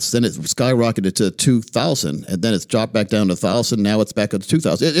 $300 an ounce. Then it skyrocketed to $2,000, and then it's dropped back down to $1,000. Now it's back up to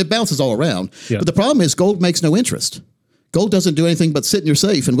 $2,000. It bounces all around. Yeah. But the problem is gold makes no interest. Gold doesn't do anything but sit in your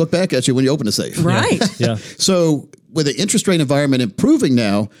safe and look back at you when you open the safe. Right. Yeah. So with the interest rate environment improving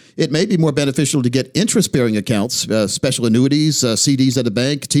now, it may be more beneficial to get interest-bearing accounts, special annuities, CDs at a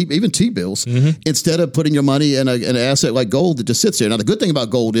bank, even T-bills, instead of putting your money in an asset like gold that just sits there. Now, the good thing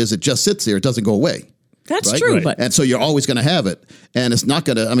about gold is it just sits there. It doesn't go away. That's true. Right. And so you're always going to have it. And it's not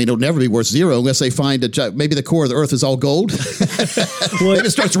going to, it'll never be worth zero unless they find maybe the core of the earth is all gold. Maybe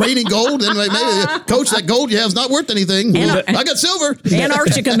it starts raining gold and maybe, coach, that gold you have is not worth anything. I got silver.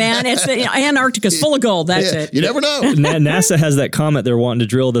 Antarctica, man. Antarctica's full of gold. That's it. You never know. NASA has that comet they're wanting to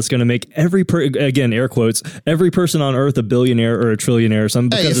drill that's going to make again, air quotes, every person on earth a billionaire or a trillionaire or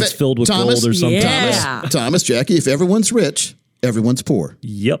something because it's filled with gold or something. Yeah. Thomas, Jackie, if everyone's rich, everyone's poor.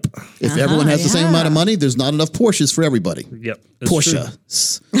 Yep. If everyone has the same amount of money, there's not enough Porsches for everybody. Yep. Porsche.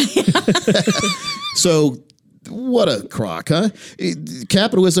 So what a crock, huh?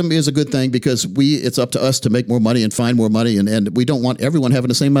 Capitalism is a good thing because it's up to us to make more money and find more money. And we don't want everyone having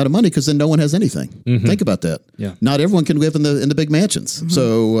the same amount of money because then no one has anything. Think about that. Yeah. Not everyone can live in the big mansions.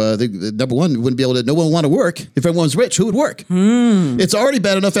 So number one, no one would want to work. If everyone's rich, who would work? It's already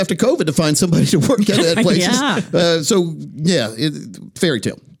bad enough after COVID to find somebody to work at places. Fairy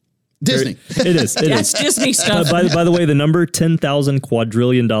tale. Disney. It is. That's Disney stuff. By the way, the number $10,000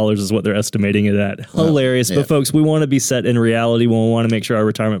 quadrillion is what they're estimating it at. Hilarious. But folks, we want to be set in reality. We want to make sure our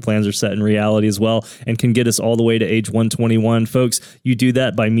retirement plans are set in reality as well and can get us all the way to age 121. Folks, you do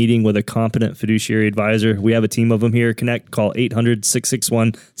that by meeting with a competent fiduciary advisor. We have a team of them here. Call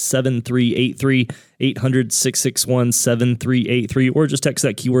 800-661-7383. 800-661-7383, or just text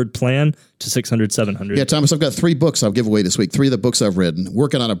that keyword plan to 600-700. Yeah, Thomas, I've got 3 books I'll give away this week. 3 of the books I've read.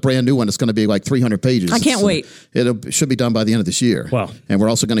 Working on a brand new one. It's going to be like 300 pages. I can't wait. It should be done by the end of this year. Wow. And we're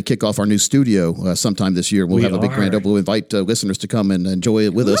also going to kick off our new studio sometime this year. We'll have a big grand opening. We'll invite listeners to come and enjoy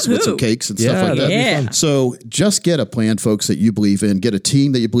it with us with some cakes and stuff like that. Yeah. So just get a plan, folks, that you believe in. Get a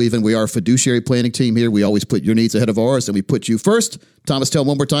team that you believe in. We are a fiduciary planning team here. We always put your needs ahead of ours, and we put you first. Thomas, tell them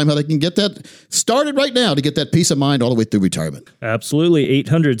one more time how they can get that started started right now to get that peace of mind all the way through retirement. Absolutely.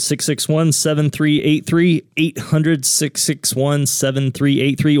 800-661-7383,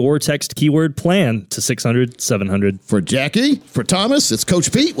 800-661-7383, or text keyword plan to 600-700. For Jackie, for Thomas, it's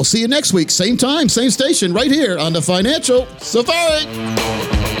Coach Pete. We'll see you next week. Same time, same station, right here on the Financial Safari.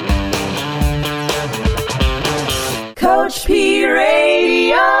 Coach P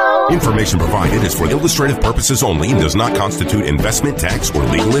Radio. Information provided is for illustrative purposes only and does not constitute investment, tax, or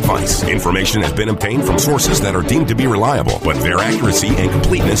legal advice. Information has been obtained from sources that are deemed to be reliable, but their accuracy and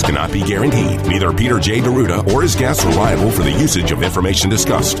completeness cannot be guaranteed. Neither Peter J. Deruta or his guests are liable for the usage of information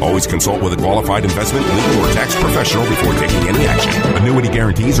discussed. Always consult with a qualified investment, legal, or tax professional before taking any action. Annuity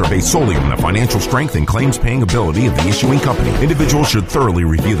guarantees are based solely on the financial strength and claims-paying ability of the issuing company. Individuals should thoroughly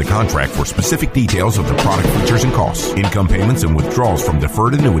review the contract for specific details of the product features and costs. Income payments and withdrawals from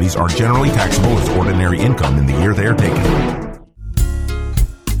deferred annuities are generally taxable as ordinary income in the year they are taken.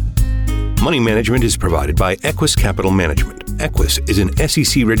 Money management is provided by Equus Capital Management. Equus is an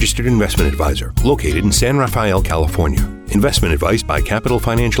SEC-registered investment advisor located in San Rafael, California. Investment advice by Capital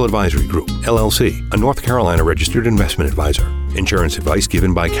Financial Advisory Group, LLC, a North Carolina-registered investment advisor. Insurance advice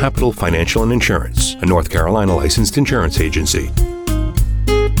given by Capital Financial and Insurance, a North Carolina-licensed insurance agency.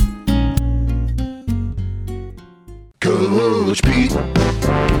 Coach Pete.